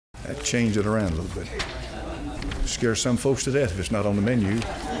That changed it around a little bit. Scare some folks to death if it's not on the menu.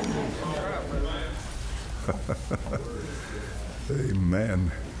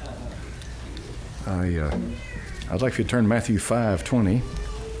 Amen. I'd like for you to turn to Matthew 5:20.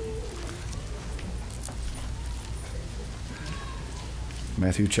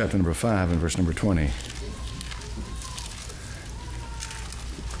 Matthew chapter number 5 and verse number 20.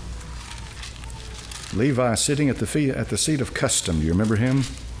 Levi sitting at the seat of custom. Do you remember him?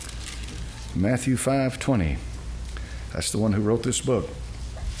 Matthew 5:20. That's the one who wrote this book.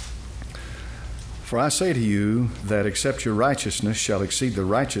 For I say to you that except your righteousness shall exceed the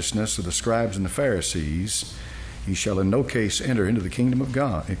righteousness of the scribes and the Pharisees, ye shall in no case enter into the kingdom of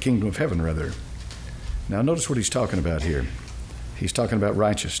God, the kingdom of heaven rather. Now notice what he's talking about here. He's talking about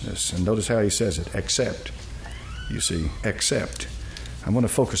righteousness, and notice how he says it, except. You see, except. I'm going to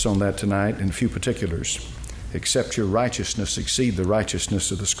focus on that tonight in a few particulars. Except your righteousness exceed the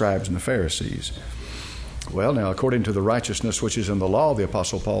righteousness of the scribes and the Pharisees. Well, now, according to the righteousness which is in the law, the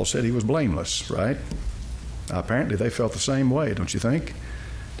Apostle Paul said he was blameless, right? Now, apparently they felt the same way, don't you think?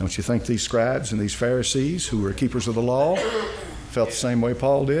 Don't you think these scribes and these Pharisees, who were keepers of the law, felt the same way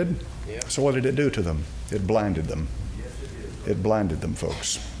Paul did? So what did it do to them? It blinded them. It blinded them,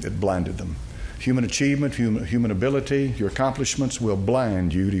 folks. It blinded them. Human achievement, human ability, your accomplishments will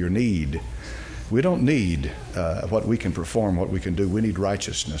blind you to your need. We don't need what we can perform, what we can do. We need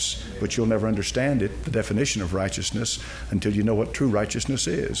righteousness. But you'll never understand it, the definition of righteousness, until you know what true righteousness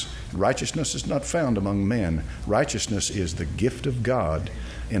is. Righteousness is not found among men. Righteousness is the gift of God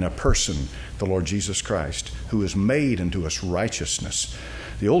in a person, the Lord Jesus Christ, who has made unto us righteousness.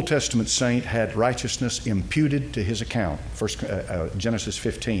 The Old Testament saint had righteousness imputed to his account. Genesis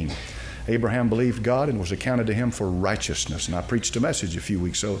 15. Abraham believed God and was accounted to him for righteousness. And I preached a message a few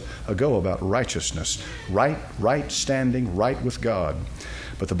weeks ago about righteousness. Right standing, right with God.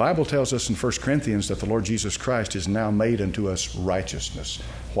 But the Bible tells us in 1 Corinthians that the Lord Jesus Christ is now made unto us righteousness.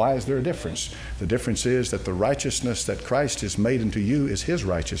 Why is there a difference? The difference is that the righteousness that Christ is made unto you is his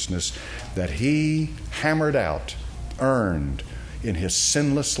righteousness that he hammered out, earned in his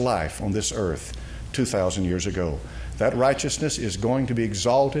sinless life on this earth 2,000 years ago. That righteousness is going to be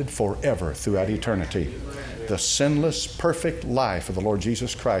exalted forever throughout eternity. The sinless, perfect life of the Lord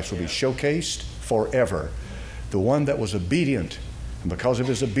Jesus Christ will be showcased forever. The one that was obedient, and because of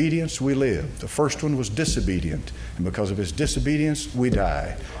his obedience we live. The first one was disobedient, and because of his disobedience we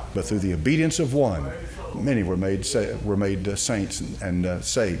die. But through the obedience of one, many were made saints and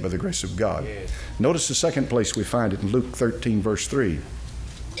saved by the grace of God. Notice the second place we find it in Luke 13, verse 3.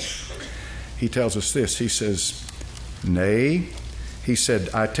 He tells us this. He says, nay, he said,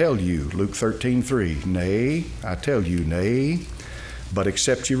 I tell you, Luke 13:3, nay, I tell you, nay, but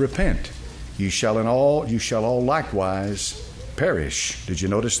except ye repent, you shall all likewise perish. Did you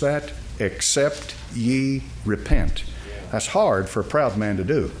notice that? Except ye repent. That's hard for a proud man to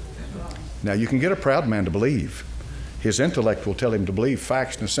do. Now, you can get a proud man to believe. His intellect will tell him to believe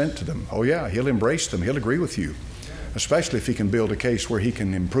facts and assent to them. Oh yeah, he'll embrace them. He'll agree with you. Especially if he can build a case where he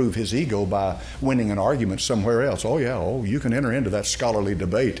can improve his ego by winning an argument somewhere else. Oh yeah, you can enter into that scholarly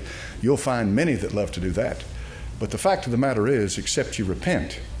debate. You'll find many that love to do that. But the fact of the matter is, except you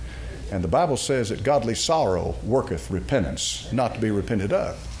repent. And the Bible says that godly sorrow worketh repentance, not to be repented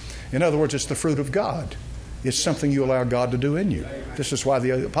of. In other words, it's the fruit of God. It's something you allow God to do in you. This is why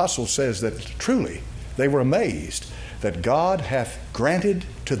the apostle says that truly they were amazed that God hath granted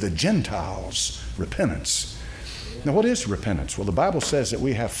to the Gentiles repentance. Now, what is repentance? Well, the Bible says that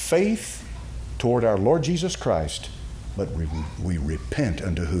we have faith toward our Lord Jesus Christ, but we repent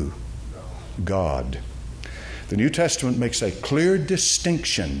unto who? God. The New Testament makes a clear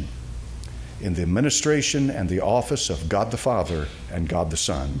distinction in the administration and the office of God the Father and God the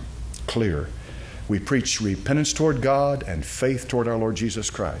Son. Clear. We preach repentance toward God and faith toward our Lord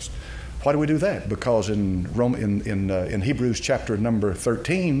Jesus Christ. Why do we do that? Because in Hebrews chapter number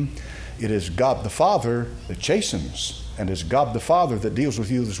 13, it is God the Father that chastens, and it's God the Father that deals with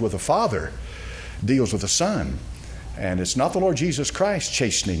you as with a father deals with a son. And it's not the Lord Jesus Christ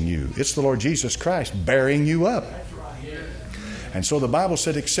chastening you. It's the Lord Jesus Christ bearing you up. And so the Bible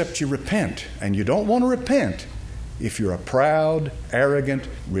said, except you repent. And you don't want to repent if you're a proud, arrogant,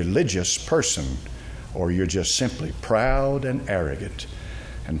 religious person, or you're just simply proud and arrogant.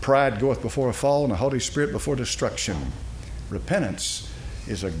 And pride goeth before a fall, and the Holy Spirit before destruction. Repentance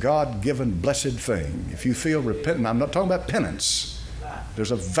is a God-given blessed thing. If you feel repentant, I'm not talking about penance.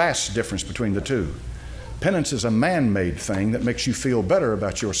 There's a vast difference between the two. Penance is a man-made thing that makes you feel better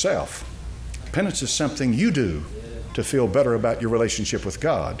about yourself. Penance is something you do to feel better about your relationship with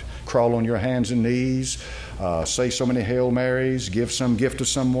God. Crawl on your hands and knees, say so many Hail Marys, give some gift to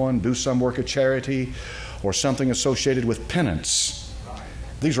someone, do some work of charity, or something associated with penance.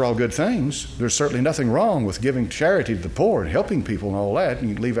 These are all good things. There's certainly nothing wrong with giving charity to the poor and helping people and all that. And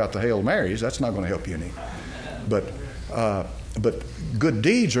you can leave out the Hail Marys. That's not going to help you any. But good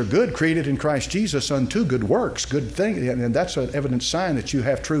deeds are good, created in Christ Jesus unto good works, good thing, and that's an evident sign that you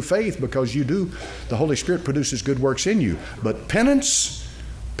have true faith, because you do. The Holy Spirit produces good works in you. But penance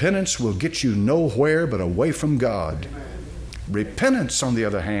will get you nowhere but away from God. Repentance, on the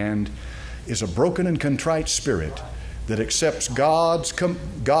other hand, is a broken and contrite spirit that accepts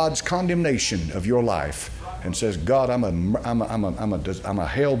God's condemnation of your life and says, God, I'm a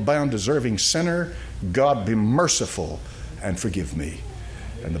hell-bound, deserving sinner. God, be merciful and forgive me.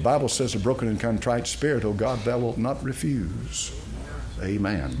 And the Bible says, a broken and contrite spirit, O God, thou wilt not refuse.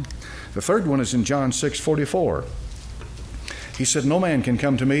 Amen. The third one is in John 6:44. He said, no man can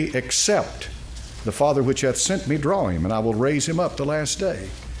come to me except the Father which hath sent me draw him, and I will raise him up the last day.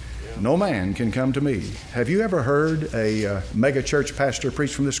 No man can come to me. Have you ever heard a mega church pastor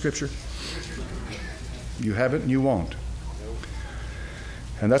preach from this scripture? You haven't and you won't.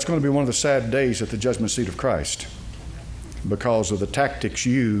 And that's going to be one of the sad days at the judgment seat of Christ, because of the tactics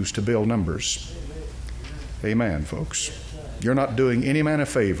used to build numbers. Amen, folks. You're not doing any man a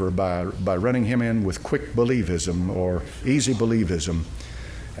favor by running him in with quick believism or easy believism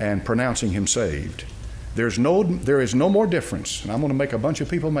and pronouncing him saved. There is no more difference, and I'm going to make a bunch of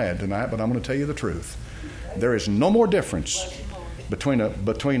people mad tonight, but I'm going to tell you the truth. There is no more difference between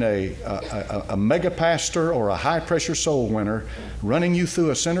a mega pastor or a high pressure soul winner running you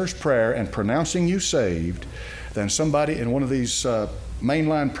through a sinner's prayer and pronouncing you saved than somebody in one of these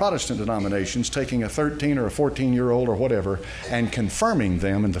mainline Protestant denominations taking a 13 or a 14-year-old or whatever and confirming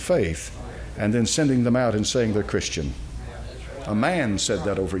them in the faith and then sending them out and saying they're Christian. A man said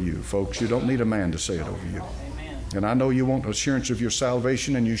that over you, folks. You don't need a man to say it over you. And I know you want assurance of your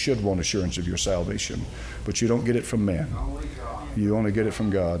salvation, and you should want assurance of your salvation, but you don't get it from men. You only get it from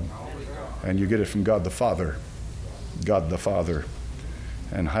God, and you get it from God the Father. God the Father.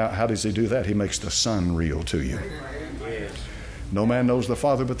 And how does he do that? He makes the Son real to you. No man knows the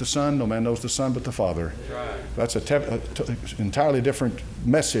Father but the Son. No man knows the Son but the Father. That's an entirely different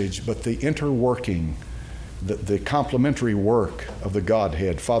message, but the interworking, the complementary work of the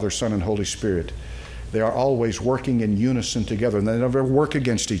Godhead, Father, Son, and Holy Spirit, they are always working in unison together, and they never work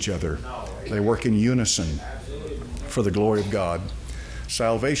against each other. They work in unison for the glory of God.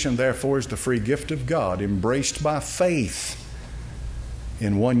 Salvation, therefore, is the free gift of God, embraced by faith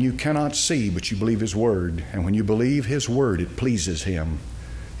in one you cannot see, but you believe His Word. And when you believe His Word, it pleases Him.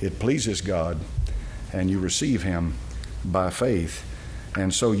 It pleases God, and you receive Him by faith.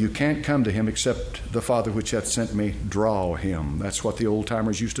 And so you can't come to Him except the Father which hath sent me draw him. That's what the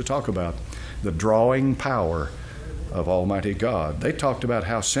old-timers used to talk about, the drawing power of Almighty God. They talked about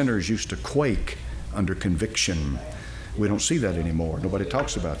how sinners used to quake under conviction. We don't see that anymore. Nobody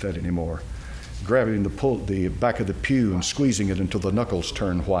talks about that anymore. Grabbing the back of the pew and squeezing it until the knuckles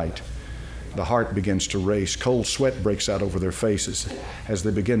turn white. The heart begins to race. Cold sweat breaks out over their faces as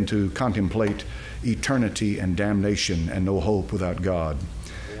they begin to contemplate eternity and damnation and no hope without God.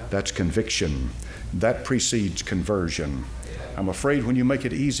 That's conviction. That precedes conversion. I'm afraid when you make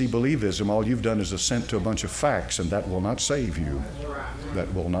it easy believism, all you've done is assent to a bunch of facts, and that will not save you.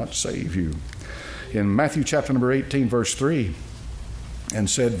 That will not save you. In Matthew chapter number 18, verse 3, and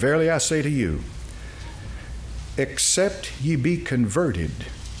said, verily I say to you, except ye be converted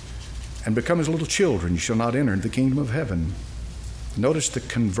and become as little children, you shall not enter into the kingdom of heaven. Notice the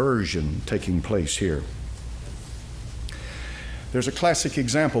conversion taking place here. There's a classic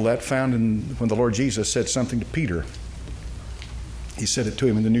example that found in when the Lord Jesus said something to Peter. He said it to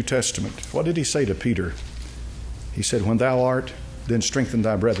him in the New Testament. What did he say to Peter? He said, when thou art, then strengthen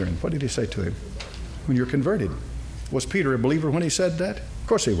thy brethren. What did he say to him? When you're converted. Was Peter a believer when he said that? Of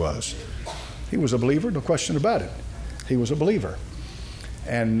course he was. He was a believer, no question about it. He was a believer.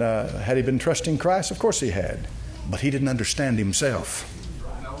 And had he been trusting Christ? Of course he had. But he didn't understand himself.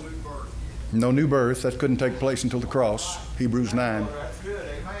 No new birth. That couldn't take place until the cross. Hebrews 9.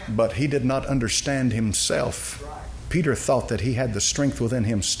 But he did not understand himself. Peter thought that he had the strength within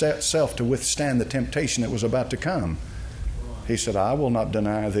himself to withstand the temptation that was about to come. He said, I will not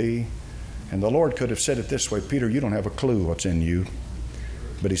deny thee. And the Lord could have said it this way, Peter, you don't have a clue what's in you.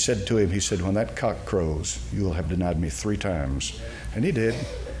 But he said to him, he said, when that cock crows, you will have denied me 3 times. And he did.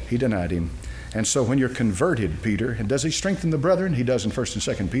 He denied him. And so when you're converted, Peter, and does he strengthen the brethren? He does in 1 and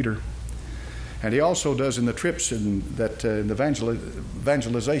 2 Peter. And he also does in the trips in the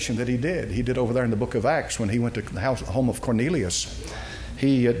evangelization that he did. He did over there in the book of Acts when he went to the home of Cornelius.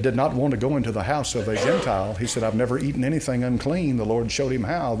 He did not want to go into the house of a Gentile. He said, I've never eaten anything unclean. The Lord showed him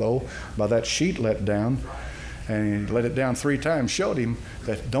how, though, by that sheet let down. And he let it down 3 times, showed him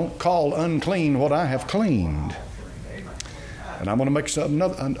that don't call unclean what I have cleaned. And I'm going to make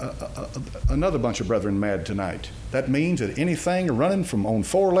another bunch of brethren mad tonight. That means that anything running from on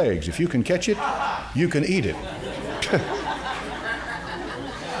 4 legs, if you can catch it, you can eat it.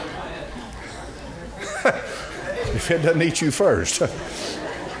 If it doesn't eat you first.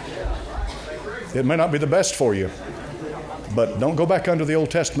 It may not be the best for you, but don't go back under the Old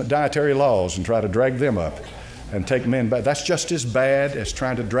Testament dietary laws and try to drag them up and take men back. That's just as bad as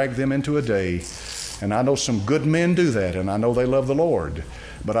trying to drag them into a day. And I know some good men do that, and I know they love the Lord.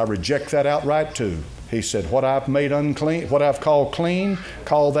 But I reject that outright too. He said, what I've made unclean, what I've called clean,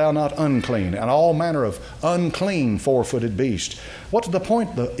 call thou not unclean. And all manner of unclean 4-footed beast. What the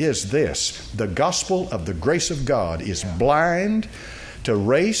point is this. The gospel of the grace of God is blind to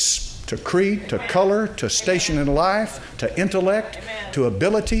race, to creed, to color, to station in life, to intellect, to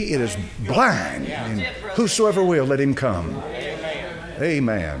ability. It is blind. And whosoever will, let him come.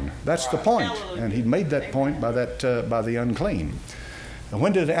 Amen. That's the point. And he made that point by the unclean. And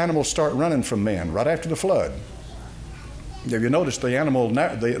when did the animals start running from men? Right after the flood. Have you noticed the animal,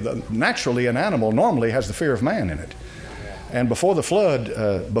 naturally an animal normally has the fear of man in it. And before the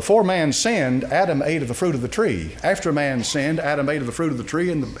flood, before man sinned, Adam ate of the fruit of the tree. After man sinned, Adam ate of the fruit of the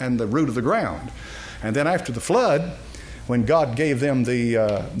tree and the root of the ground. And then after the flood, when God gave them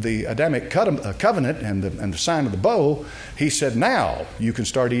the Adamic covenant and the sign of the bow, he said, now you can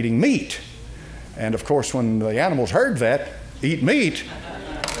start eating meat. And of course, when the animals heard that, eat meat,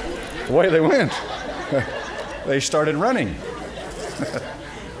 away they went. They started running.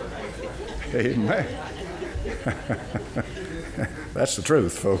 Amen. That's the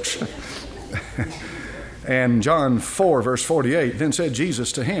truth, folks. And John 4, verse 48, then said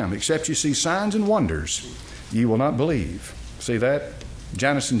Jesus to him, except you see signs and wonders, ye will not believe. See that?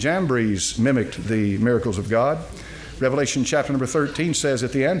 Jannes and Jambres mimicked the miracles of God. Revelation chapter number 13 says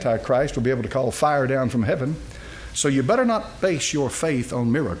that the Antichrist will be able to call fire down from heaven. So you better not base your faith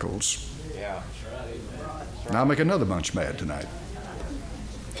on miracles. Yeah. Now I'll make another bunch mad tonight.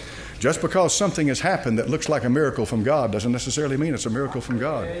 Just because something has happened that looks like a miracle from God doesn't necessarily mean it's a miracle from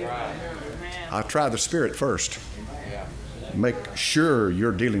God. I try the Spirit first. Make sure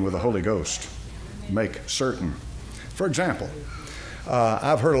you're dealing with the Holy Ghost. Make certain. For example,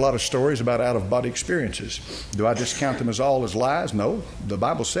 I've heard a lot of stories about out-of-body experiences. Do I discount them as all as lies? No. The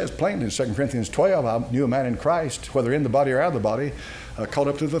Bible says plainly in 2 Corinthians 12, I knew a man in Christ, whether in the body or out of the body, caught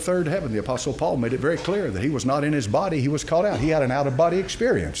up to the third heaven. The Apostle Paul made it very clear that he was not in his body, he was caught out. He had an out-of-body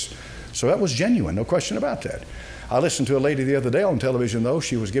experience. So that was genuine, no question about that. I listened to a lady the other day on television, though.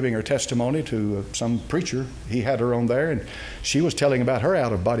 She was giving her testimony to some preacher. He had her on there, and she was telling about her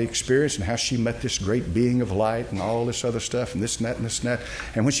out-of-body experience and how she met this great being of light and all this other stuff and this and that and this and that.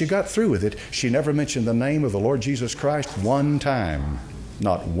 And when she got through with it, she never mentioned the name of the Lord Jesus Christ one time.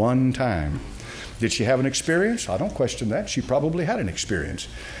 Not one time. Did she have an experience? I don't question that. She probably had an experience.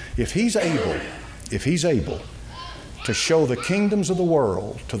 If he's able to show the kingdoms of the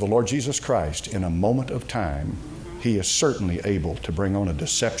world to the Lord Jesus Christ in a moment of time, he is certainly able to bring on a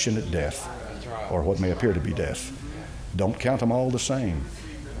deception at death, or what may appear to be death. Don't count them all the same.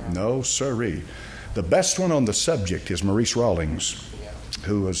 No, sirree. The best one on the subject is Maurice Rawlings,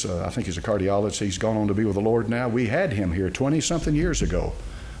 who was, I think he's a cardiologist. He's gone on to be with the Lord now. We had him here 20-something years ago.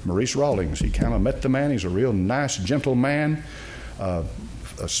 Maurice Rawlings. He kind of met the man. He's a real nice, gentle man, a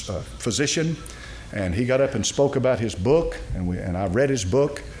physician. And he got up and spoke about his book, and I read his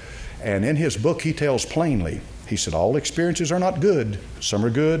book. And in his book, he tells plainly, he said, all experiences are not good. Some are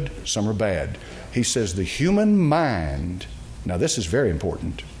good, some are bad. He says the human mind, now this is very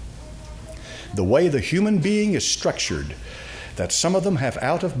important, the way the human being is structured, that some of them have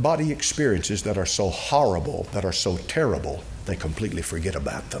out-of-body experiences that are so horrible, that are so terrible, they completely forget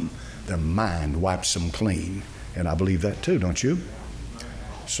about them. Their mind wipes them clean. And I believe that too, don't you?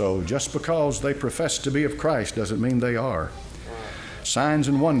 So just because they profess to be of Christ doesn't mean they are. Signs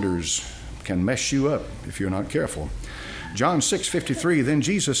and wonders can mess you up if you're not careful. John 6:53, then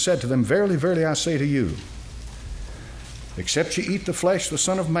Jesus said to them, verily, verily, I say to you, except you eat the flesh of the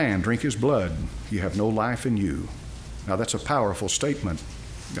Son of Man, drink his blood, you have no life in you. Now that's a powerful statement.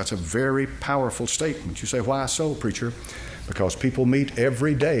 That's a very powerful statement. You say, why so, preacher? Because people meet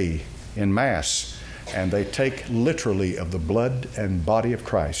every day in Mass, and they take literally of the blood and body of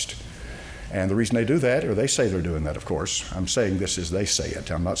Christ. And the reason they do that, or they say they're doing that, of course, I'm saying this is they say it.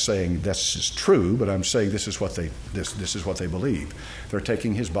 I'm not saying this is true, but I'm saying this is what they believe. They're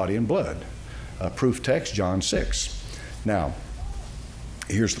taking his body and blood. Proof text, John 6. Now,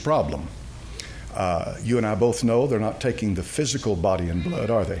 here's the problem. You and I both know they're not taking the physical body and blood,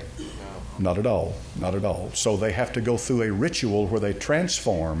 are they? Not at all. Not at all. So they have to go through a ritual where they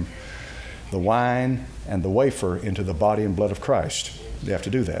transform the wine and the wafer into the body and blood of Christ. They have to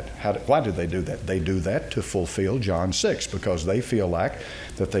do that. Why did they do that? They do that to fulfill John 6, because they feel like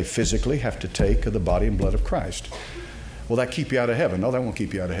that they physically have to take the body and blood of Christ. Will that keep you out of heaven? No, that won't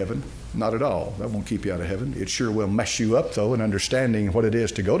keep you out of heaven. Not at all. That won't keep you out of heaven. It sure will mess you up, though, in understanding what it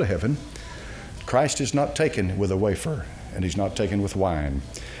is to go to heaven. Christ is not taken with a wafer, and he's not taken with wine.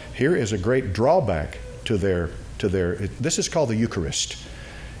 Here is a great drawback to their this is called the Eucharist.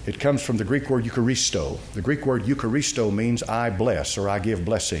 It comes from the Greek word Eucharisto. The Greek word Eucharisto means I bless, or I give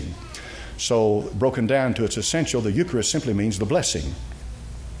blessing. So broken down to its essential, the Eucharist simply means the blessing.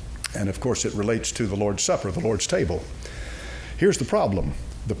 And of course it relates to the Lord's Supper, the Lord's table. Here's the problem.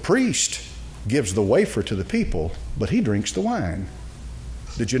 The priest gives the wafer to the people, but he drinks the wine.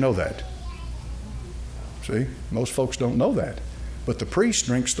 Did you know that? See, most folks don't know that. But the priest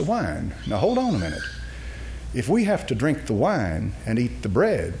drinks the wine. Now hold on a minute. If we have to drink the wine and eat the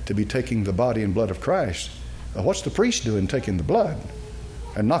bread to be taking the body and blood of Christ, what's the priest doing taking the blood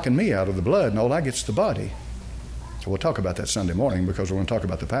and knocking me out of the blood, and all I get's the body? So we'll talk about that Sunday morning, because we're going to talk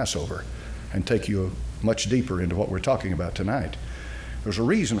about the Passover and take you much deeper into what we're talking about tonight. There's a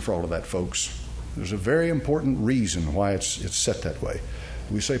reason for all of that, folks. There's a very important reason why it's set that way.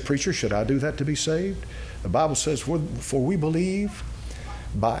 We say, preacher, should I do that to be saved? The Bible says, for we believe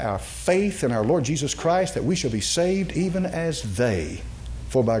by our faith in our Lord Jesus Christ that we shall be saved even as they.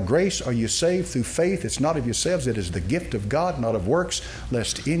 For by grace are you saved through faith. It's not of yourselves, it is the gift of God, not of works,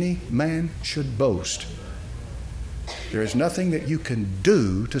 lest any man should boast. There is nothing that you can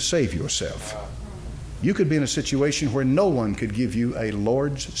do to save yourself. You could be in a situation where no one could give you a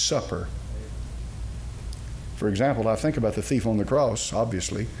Lord's Supper. For example, I think about the thief on the cross,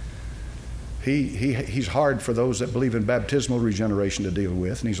 obviously. He's hard for those that believe in baptismal regeneration to deal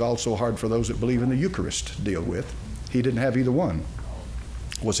with, and he's also hard for those that believe in the Eucharist to deal with. He didn't have either one.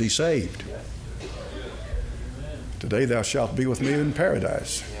 Was he saved? Today thou shalt be with me in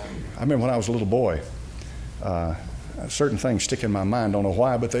paradise. I remember when I was a little boy, certain things stick in my mind, don't know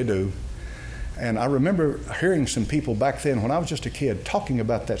why, but they do. And I remember hearing some people back then when I was just a kid talking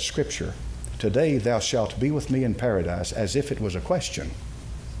about that scripture, today thou shalt be with me in paradise, as if it was a question.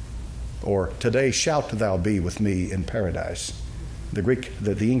 Or today shalt thou be with me in paradise.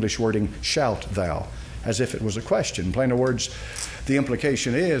 The English wording shalt thou, as if it was a question. In plainer words, the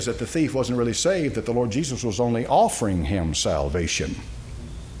implication is that the thief wasn't really saved, that the Lord Jesus was only offering him salvation.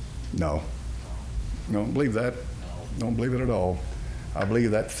 No. Don't believe that. Don't believe it at all. I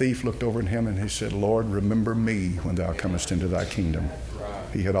believe that thief looked over at him and he said, Lord, remember me when thou comest into thy kingdom.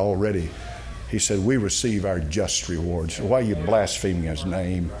 He said, we receive our just rewards. Why are you blaspheming his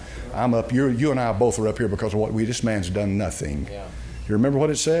name? I'm up, you and I both are up here because of what this man's done nothing. Yeah. You remember what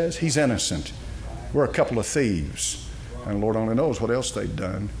it says? He's innocent. We're a couple of thieves. And the Lord only knows what else they've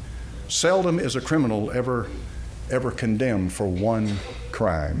done. Seldom is a criminal ever condemned for one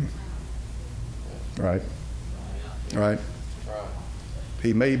crime. Right? Right?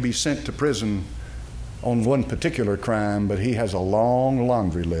 He may be sent to prison on one particular crime, but he has a long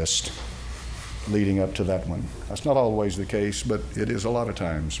laundry list leading up to that one. That's not always the case, but it is a lot of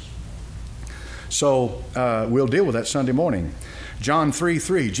times. So we'll deal with that Sunday morning. John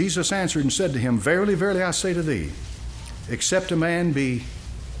 3:3, Jesus answered and said to him, verily, verily, I say to thee, except a man be,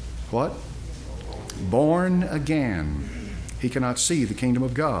 what? Born again, he cannot see the kingdom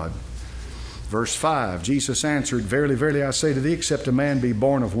of God. Verse 5, Jesus answered, verily, verily, I say to thee, except a man be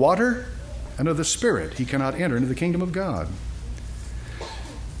born of water and of the Spirit, he cannot enter into the kingdom of God.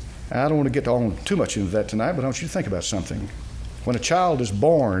 I don't want to get on too much into that tonight, but I want you to think about something. When a child is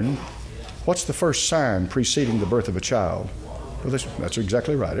born, what's the first sign preceding the birth of a child? Well, that's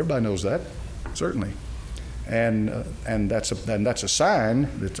exactly right. Everybody knows that, certainly. And that's a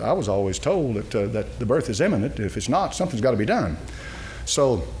sign that I was always told that the birth is imminent. If it's not, something's got to be done.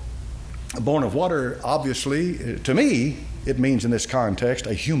 So, born of water, obviously, to me, it means in this context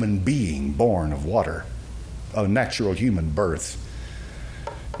a human being born of water, a natural human birth.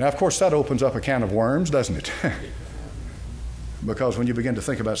 Now, of course, that opens up a can of worms, doesn't it? Because when you begin to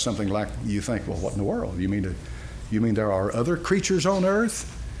think about something like, you think, well, what in the world? You mean there are other creatures on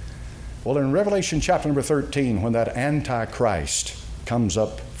earth? Well, in Revelation chapter number 13, when that Antichrist comes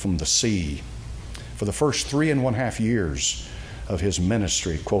up from the sea, for the first 3.5 years of his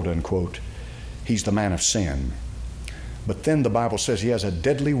ministry, quote unquote, He's the man of sin. But then the Bible says he has a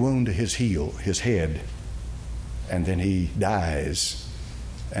deadly wound to his heel, his head, and then he dies,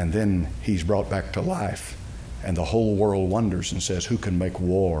 and then he's brought back to life, and the whole world wonders and says, who can make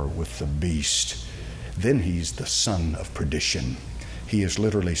war with the beast? Then he's the son of perdition. He is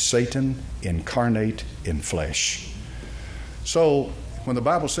literally Satan incarnate in flesh. So when the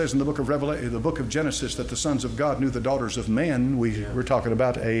Bible says in the book of Revelation, the book of Genesis, that the sons of God knew the daughters of men, we're talking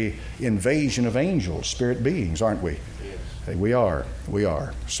about a invasion of angels, spirit beings, aren't we? Hey, we are.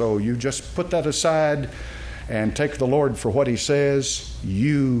 So you just put that aside and take the Lord for what he says.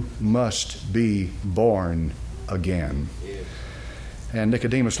 You must be born again. And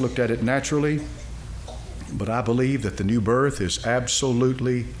Nicodemus looked at it naturally, but I believe that the new birth is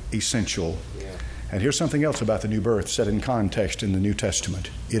absolutely essential. And here's something else about the new birth set in context in the New Testament.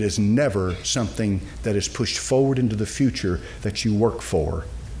 It is never something that is pushed forward into the future that you work for,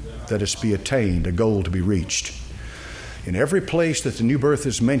 that is to be attained, a goal to be reached. In every place that the new birth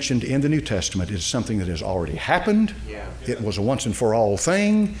is mentioned in the New Testament, it is something that has already happened. It was a once and for all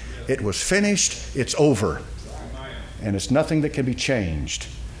thing. It was finished. It's over. And it's nothing that can be changed.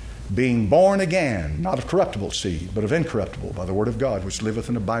 Being born again, not of corruptible seed, but of incorruptible, by the word of God, which liveth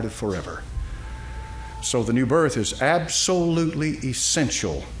and abideth forever. So the new birth is absolutely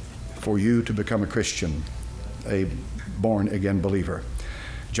essential for you to become a Christian, a born-again believer.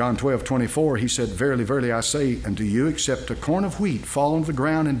 John 12:24, he said, Verily, verily, I say unto you, except a corn of wheat fall on the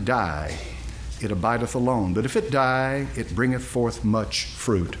ground and die, it abideth alone. But if it die, it bringeth forth much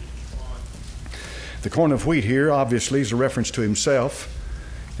fruit. The corn of wheat here, obviously, is a reference to himself,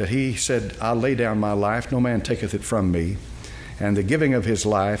 that he said, I lay down my life, no man taketh it from me. And the giving of his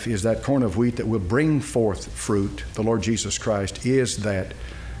life is that corn of wheat that will bring forth fruit. The Lord Jesus Christ is that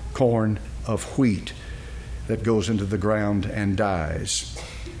corn of wheat that goes into the ground and dies.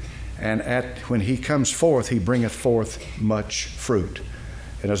 And when he comes forth, he bringeth forth much fruit.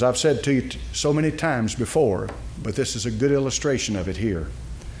 And as I've said to you so many times before, but this is a good illustration of it here,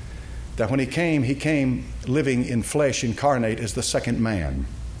 that when he came living in flesh incarnate as the second man.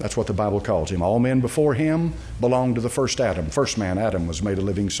 That's what the Bible calls him. All men before him belonged to the first Adam. First man, Adam, was made a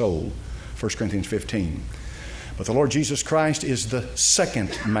living soul. 1 Corinthians 15. But the Lord Jesus Christ is the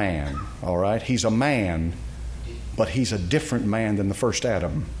second man, all right? He's a man, but he's a different man than the first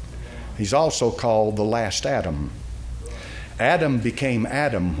Adam. He's also called the last Adam. Adam became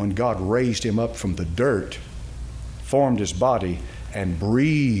Adam when God raised him up from the dirt, formed his body, and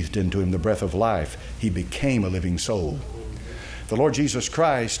breathed into him the breath of life. He became a living soul. The Lord Jesus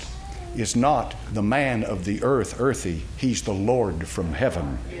Christ is not the man of the earth, earthy. He's the Lord from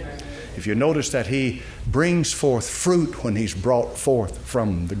heaven. If you notice that he brings forth fruit when he's brought forth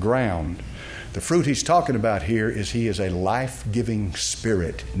from the ground. The fruit he's talking about here is he is a life-giving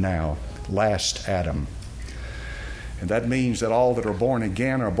spirit now, last Adam. And that means that all that are born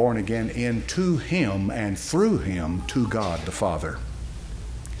again into him and through him to God the Father.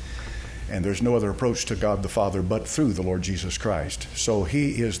 And there's no other approach to God the Father but through the Lord Jesus Christ. So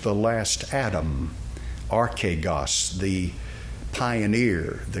he is the last Adam, archegos, the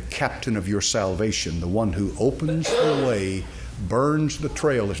pioneer, the captain of your salvation, the one who opens the way, burns the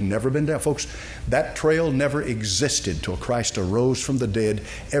trail. Has never been down. Folks, that trail never existed till Christ arose from the dead.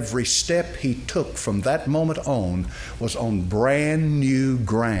 Every step he took from that moment on was on brand new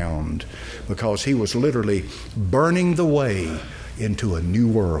ground, because he was literally burning the way into a new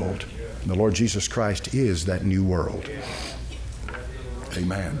world. The Lord Jesus Christ is that new world.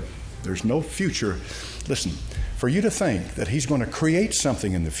 Amen. There's no future. Listen, for you to think that he's going to create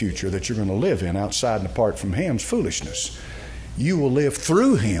something in the future that you're going to live in outside and apart from him is foolishness. You will live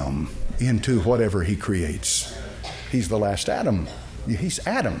through him into whatever he creates. He's the last Adam. He's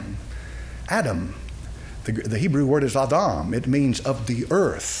Adam. Adam. The Hebrew word is Adam. It means of the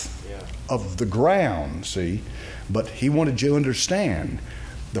earth, of the ground, see? But he wanted you to understand,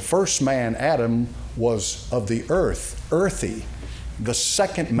 the first man, Adam, was of the earth, earthy. The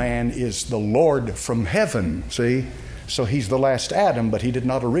second man is the Lord from heaven, see? So he's the last Adam, but he did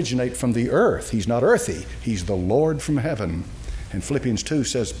not originate from the earth. He's not earthy. He's the Lord from heaven. And Philippians 2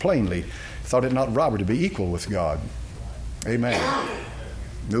 says plainly, thought it not robbery to be equal with God. Amen.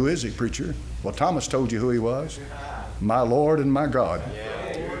 Who is he, preacher? Well, Thomas told you who he was. My Lord and my God.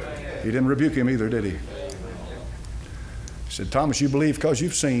 He didn't rebuke him either, did he? He said, Thomas, you believe because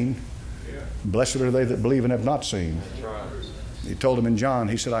you've seen. Blessed are they that believe and have not seen. He told him in John,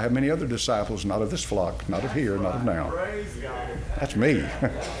 he said, I have many other disciples, not of this flock, not of here, not of now. That's me.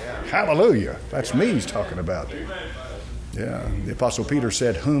 Hallelujah. That's me he's talking about. Yeah. The Apostle Peter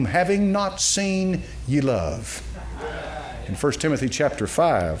said, whom having not seen ye love. In 1 Timothy chapter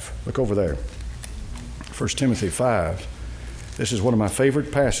 5, look over there. 1 Timothy 5. This is one of my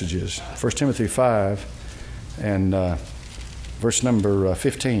favorite passages. 1 Timothy 5 and verse number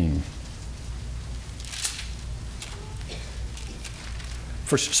 15.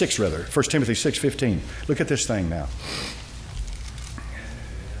 Verse 6 rather. 1 Timothy 6:15. Look at this thing now.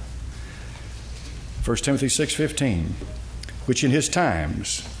 1 Timothy 6:15. Which in his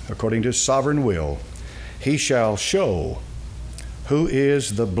times, according to his sovereign will, he shall show who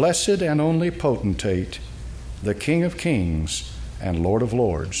is the blessed and only potentate, the King of kings and Lord of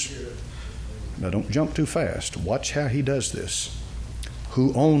lords. Now don't jump too fast. Watch how he does this.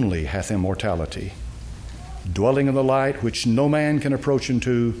 Who only hath immortality, dwelling in the light which no man can approach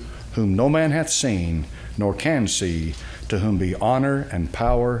unto, whom no man hath seen, nor can see, to whom be honor and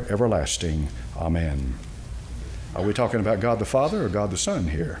power everlasting. Amen. Are we talking about God the Father or God the Son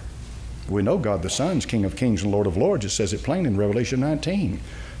here? We know God the Son's King of kings and Lord of lords. It says it plain in Revelation 19.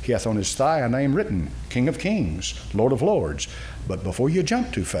 He hath on his thigh a name written, King of kings, Lord of lords. But before you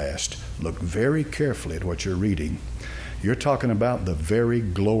jump too fast, look very carefully at what you're reading. You're talking about the very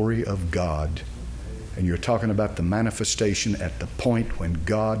glory of God. And you're talking about the manifestation at the point when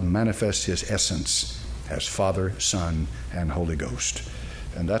God manifests his essence as Father, Son, and Holy Ghost.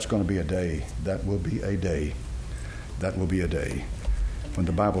 And that's going to be a day. That will be a day. That will be a day when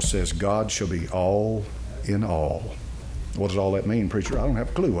the Bible says God shall be all in all. What does all that mean, preacher? I don't have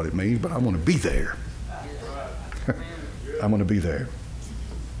a clue what it means, but I want to be there. I want to be there.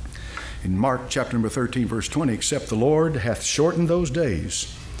 In Mark chapter number 13, verse 20, except the Lord hath shortened those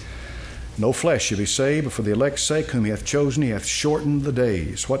days, no flesh shall be saved, but for the elect's sake whom he hath chosen, he hath shortened the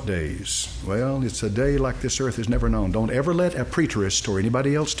days. What days? Well, it's a day like this earth has never known. Don't ever let a preterist or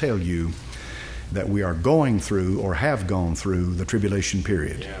anybody else tell you that we are going through or have gone through the tribulation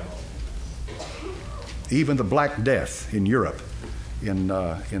period. Even the Black Death in Europe, in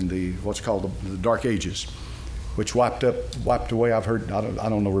the what's called the Dark Ages, which wiped away. I've heard, I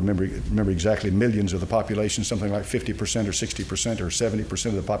don't know, remember exactly, millions of the population, something like 50% or 60% or 70%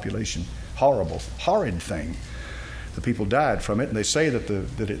 of the population. Horrible, horrid thing. The people died from it, and they say that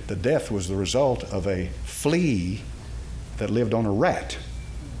the death was the result of a flea that lived on a rat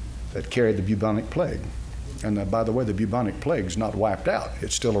that carried the bubonic plague. And by the way, the bubonic plague's not wiped out.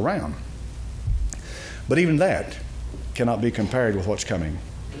 It's still around. But even that cannot be compared with what's coming.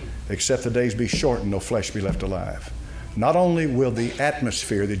 Except the days be shortened, no flesh be left alive. Not only will the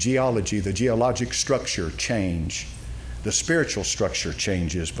atmosphere, the geology, the geologic structure change, the spiritual structure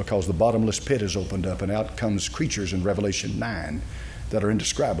changes because the bottomless pit is opened up and out comes creatures in Revelation 9 that are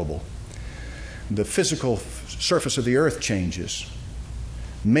indescribable. The physical surface of the earth changes.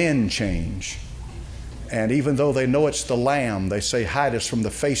 Men change. And even though they know it's the Lamb, they say, hide us from the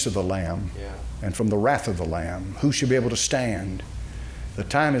face of the Lamb and from the wrath of the Lamb. Who shall be able to stand? The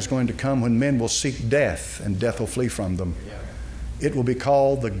time is going to come when men will seek death, and death will flee from them. It will be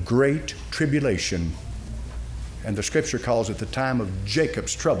called the Great Tribulation. And the Scripture calls it the time of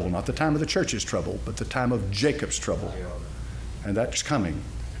Jacob's trouble, not the time of the church's trouble, but the time of Jacob's trouble. And that's coming.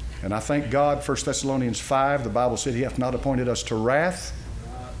 And I thank God, 1 Thessalonians 5, the Bible said he hath not appointed us to wrath,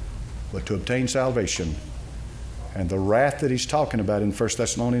 but to obtain salvation. And the wrath that he's talking about in 1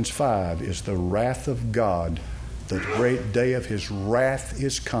 Thessalonians 5 is the wrath of God. The great day of his wrath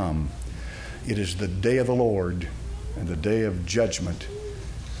is come. It is the day of the Lord and the day of judgment.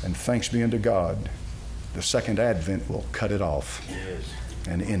 And thanks be unto God, the second advent will cut it off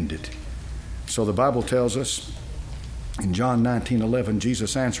and end it. So the Bible tells us in John 19:11,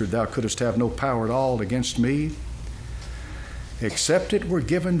 Jesus answered, Thou couldst have no power at all against me, except it were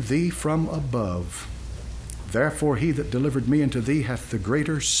given thee from above. Therefore he that delivered me unto thee hath the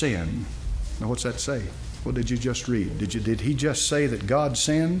greater sin. Now what's that say? What did you just read? Did he just say that God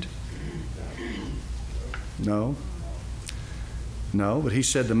sinned? No. No, but he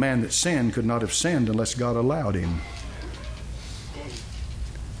said the man that sinned could not have sinned unless God allowed him.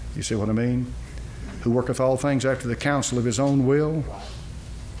 You see what I mean? Who worketh all things after the counsel of his own will?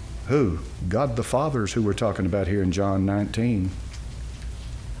 Who? God the Father is who we're talking about here in John 19.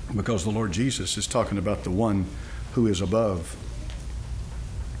 Because the Lord Jesus is talking about the one who is above.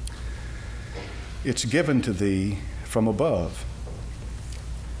 It's given to thee from above.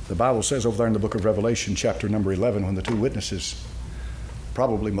 The Bible says over there in the book of Revelation, chapter number 11, when the two witnesses,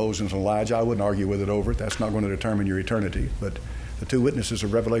 probably Moses and Elijah, I wouldn't argue with it over it. That's not going to determine your eternity. But the two witnesses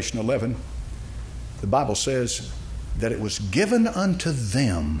of Revelation 11, the Bible says that it was given unto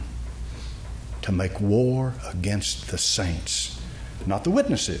them to make war against the saints. Not the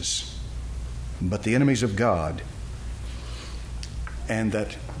witnesses, but the enemies of God. And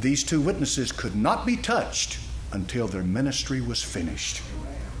that these two witnesses could not be touched until their ministry was finished.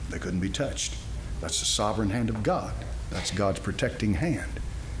 They couldn't be touched. That's the sovereign hand of God. That's God's protecting hand.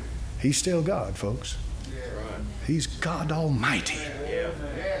 He's still God, folks. He's God Almighty.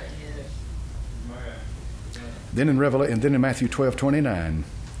 Then in Matthew 12:29,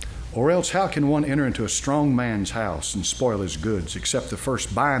 or else how can one enter into a strong man's house and spoil his goods, except the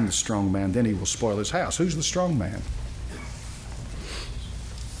first bind the strong man, then he will spoil his house. Who's the strong man?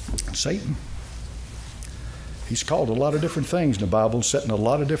 Satan. He's called a lot of different things in the Bible, set in a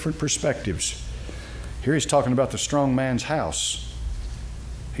lot of different perspectives. Here he's talking about the strong man's house.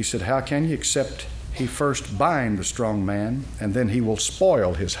 He said, how can you, except he first bind the strong man, and then he will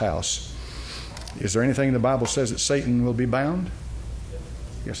spoil his house. Is there anything in the Bible says that Satan will be bound?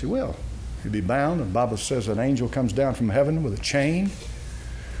 Yes, he will. He'll be bound. The Bible says an angel comes down from heaven with a chain.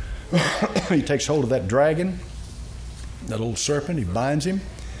 He takes hold of that dragon, that old serpent. He binds him.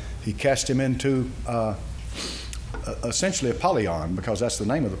 He casts him into essentially Apollyon, because that's the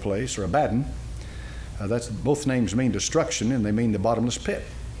name of the place, or Abaddon. That's both names mean destruction, and they mean the bottomless pit.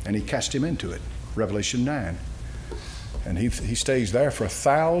 And he cast him into it. Revelation 9. And he stays there for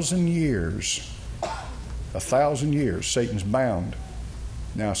 1,000 years. 1,000 years, Satan's bound.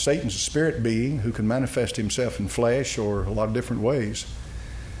 Now, Satan's a spirit being who can manifest himself in flesh or a lot of different ways.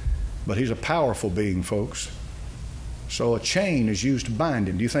 But he's a powerful being, folks. So a chain is used to bind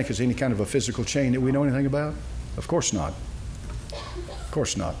him. Do you think it's any kind of a physical chain that we know anything about? Of course not. Of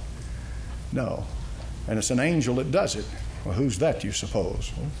course not. No. And it's an angel that does it. Well, who's that, you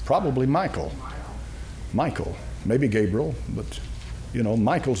suppose? Well, probably Michael. Michael. Maybe Gabriel, but you know,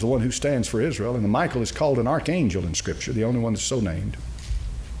 Michael's the one who stands for Israel, and Michael is called an archangel in Scripture, the only one that's so named.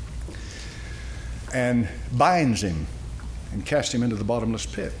 And binds him and casts him into the bottomless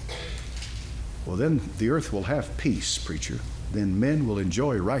pit. Well, then the earth will have peace, preacher. Then men will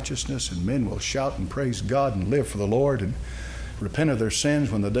enjoy righteousness, and men will shout and praise God and live for the Lord and repent of their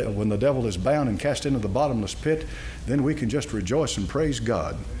sins. When the devil is bound and cast into the bottomless pit, then we can just rejoice and praise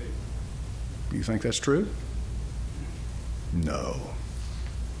God. Do you think that's true? No.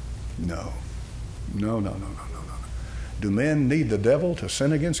 No. No, no, no, no, no, no. Do men need the devil to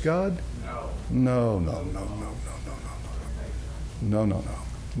sin against God? No, no, no, no, no, no, no, no, no, no,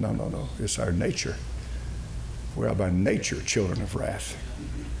 no, no, no. It's our nature. We are by nature children of wrath.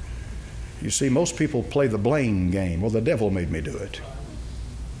 You see, most people play the blame game. Well, the devil made me do it.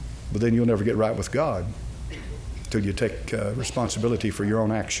 But then you'll never get right with God till you take responsibility for your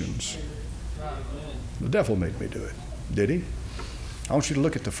own actions. The devil made me do it. Did he? I want you to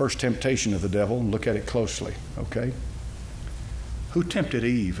look at the first temptation of the devil and look at it closely, okay? Who tempted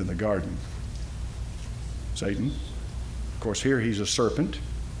Eve in the garden? Satan. Of course, here he's a serpent,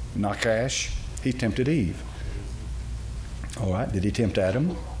 Nakash. He tempted Eve. All right, did he tempt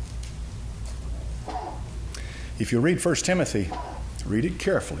Adam? If you read 1 Timothy, read it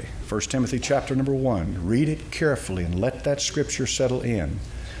carefully. 1 Timothy chapter number 1. Read it carefully and let that scripture settle in.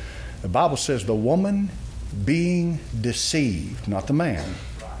 The Bible says the woman being deceived, not the man,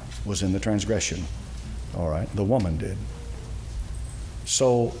 was in the transgression. All right, the woman did.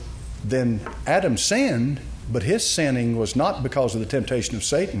 So then Adam sinned, but his sinning was not because of the temptation of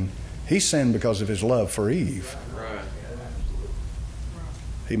Satan. He sinned because of his love for Eve. Right.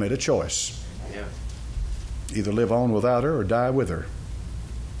 He made a choice. Yeah. Either live on without her or die with her.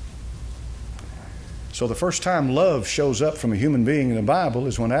 So the first time love shows up from a human being in the Bible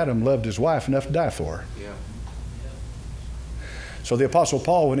is when Adam loved his wife enough to die for her. Yeah. So the Apostle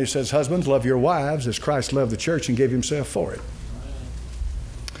Paul, when he says, husbands, love your wives as Christ loved the church and gave himself for it.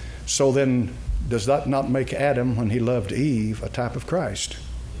 So then, does that not make Adam, when he loved Eve, a type of Christ?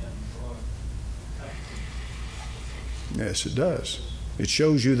 Yes, it does. It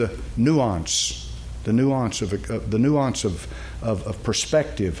shows you the nuance of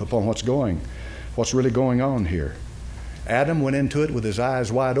perspective upon what's really going on here. Adam went into it with his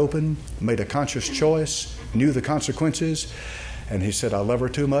eyes wide open, made a conscious choice, knew the consequences, and he said, I love her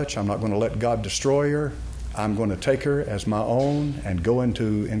too much. I'm not going to let God destroy her. I'm going to take her as my own and go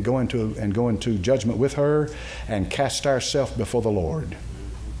into judgment with her and cast ourselves before the Lord.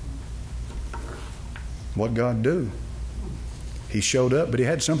 What God do? He showed up, but he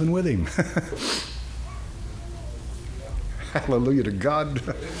had something with him. Hallelujah to God.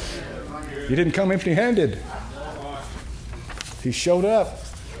 He didn't come empty-handed. He showed up.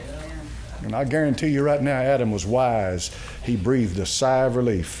 And I guarantee you right now, Adam was wise. He breathed a sigh of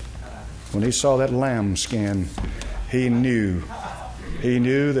relief. When he saw that lamb skin, he knew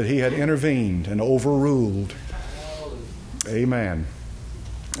that he had intervened and overruled. Amen.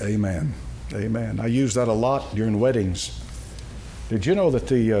 Amen. Amen. I use that a lot during weddings. Did you know that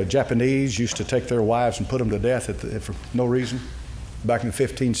the Japanese used to take their wives and put them to death for no reason? Back in the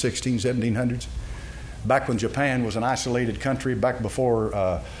 15, 16, 1700s? Back when Japan was an isolated country, back before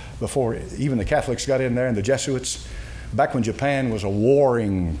even the Catholics got in there and the Jesuits, back when Japan was a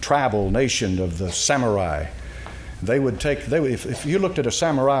warring tribal nation of the samurai, if you looked at a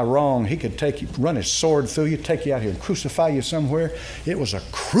samurai wrong, he could run his sword through you, take you out here and crucify you somewhere. It was a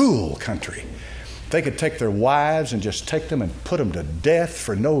cruel country. They could take their wives and just take them and put them to death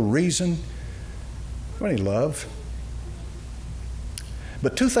for no reason. Any love.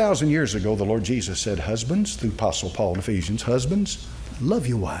 But 2,000 years ago, the Lord Jesus said, husbands, through Apostle Paul in Ephesians, husbands, love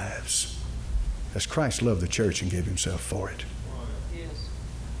your wives as Christ loved the church and gave himself for it. Yes.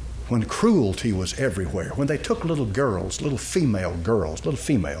 When cruelty was everywhere, when they took little girls, little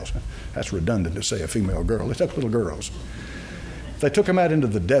females, that's redundant to say a female girl, they took little girls. They took them out into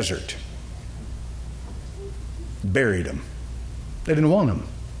the desert, buried them. They didn't want them.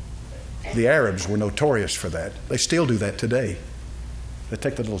 The Arabs were notorious for that. They still do that today. They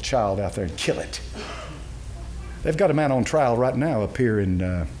take the little child out there and kill it. They've got a man on trial right now up here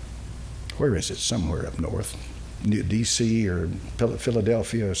in, where is it? Somewhere up north, D.C. or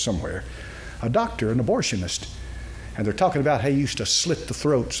Philadelphia or somewhere. A doctor, an abortionist. And they're talking about how he used to slit the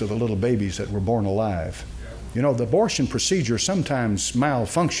throats of the little babies that were born alive. You know, the abortion procedure sometimes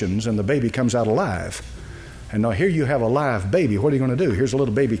malfunctions and the baby comes out alive. And now here you have a live baby. What are you going to do? Here's a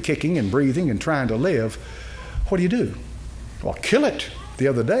little baby kicking and breathing and trying to live. What do you do? Well, kill it. The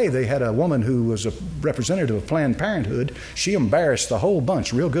other day, they had a woman who was a representative of Planned Parenthood. She embarrassed the whole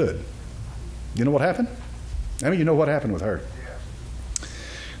bunch real good. You know what happened? I mean, you know what happened with her.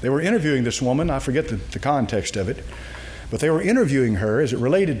 They were interviewing this woman. I forget the context of it. But they were interviewing her as it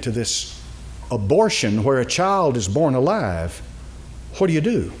related to this abortion where a child is born alive. What do you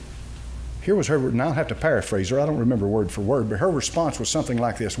do? Here was her, now I'll have to paraphrase her, I don't remember word for word, but her response was something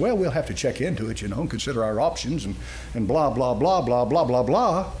like this: well, we'll have to check into it, and consider our options, and blah, blah, blah, blah, blah, blah,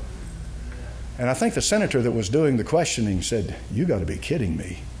 blah. And I think the senator that was doing the questioning said, you got to be kidding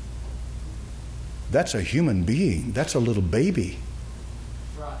me. That's a human being. That's a little baby.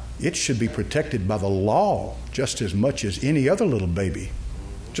 It should be protected by the law just as much as any other little baby,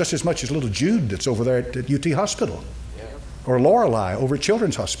 just as much as little Jude that's over there at UT Hospital, or Lorelei over at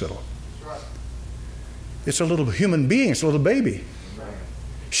Children's Hospital. It's a little human being. It's a little baby.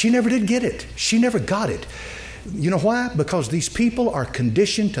 She never did get it. She never got it. You know why? Because these people are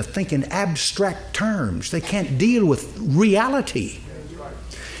conditioned to think in abstract terms. They can't deal with reality.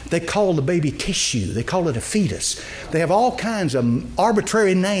 They call the baby tissue. They call it a fetus. They have all kinds of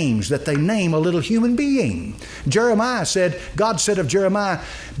arbitrary names that they name a little human being. God said of Jeremiah,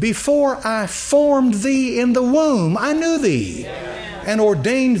 before I formed thee in the womb, I knew thee and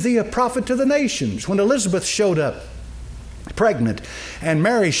ordained thee a prophet to the nations. When Elizabeth showed up pregnant and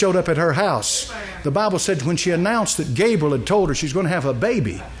Mary showed up at her house, the Bible said when she announced that Gabriel had told her she's going to have a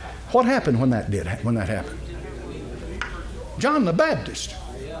baby, what happened when that happened? John the Baptist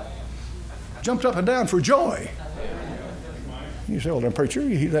jumped up and down for joy. You say, well, then, preacher,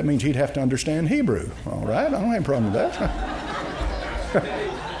 that means he'd have to understand Hebrew. All right, I don't have a problem with that.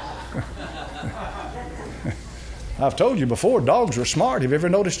 I've told you before, dogs are smart. Have you ever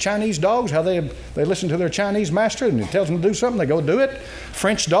noticed Chinese dogs, how they listen to their Chinese master and he tells them to do something, they go do it?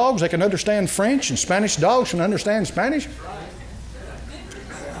 French dogs, they can understand French, and Spanish dogs can understand Spanish.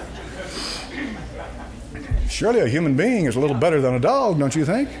 Surely a human being is a little better than a dog, don't you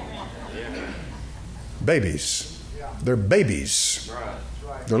think? Babies. They're babies.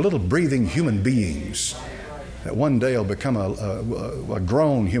 They're little breathing human beings that one day will become a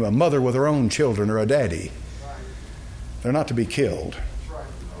grown human, a mother with her own children or a daddy. They're not to be killed.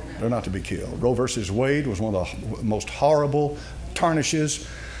 They're not to be killed. Roe versus Wade was one of the most horrible tarnishes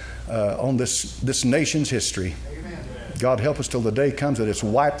on this nation's history. God help us till the day comes that it's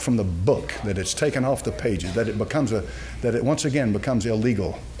wiped from the book, that it's taken off the pages, that it once again becomes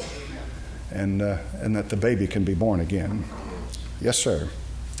illegal, and that the baby can be born again. Yes, sir.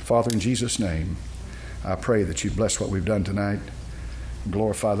 Father, in Jesus' name, I pray that you bless what we've done tonight.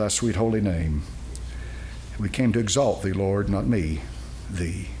 Glorify thy sweet holy name. We came to exalt thee, Lord, not me,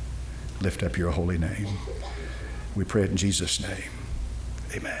 thee. Lift up your holy name. We pray it in Jesus' name.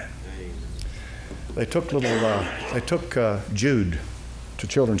 Amen. They took Jude to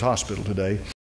Children's Hospital today.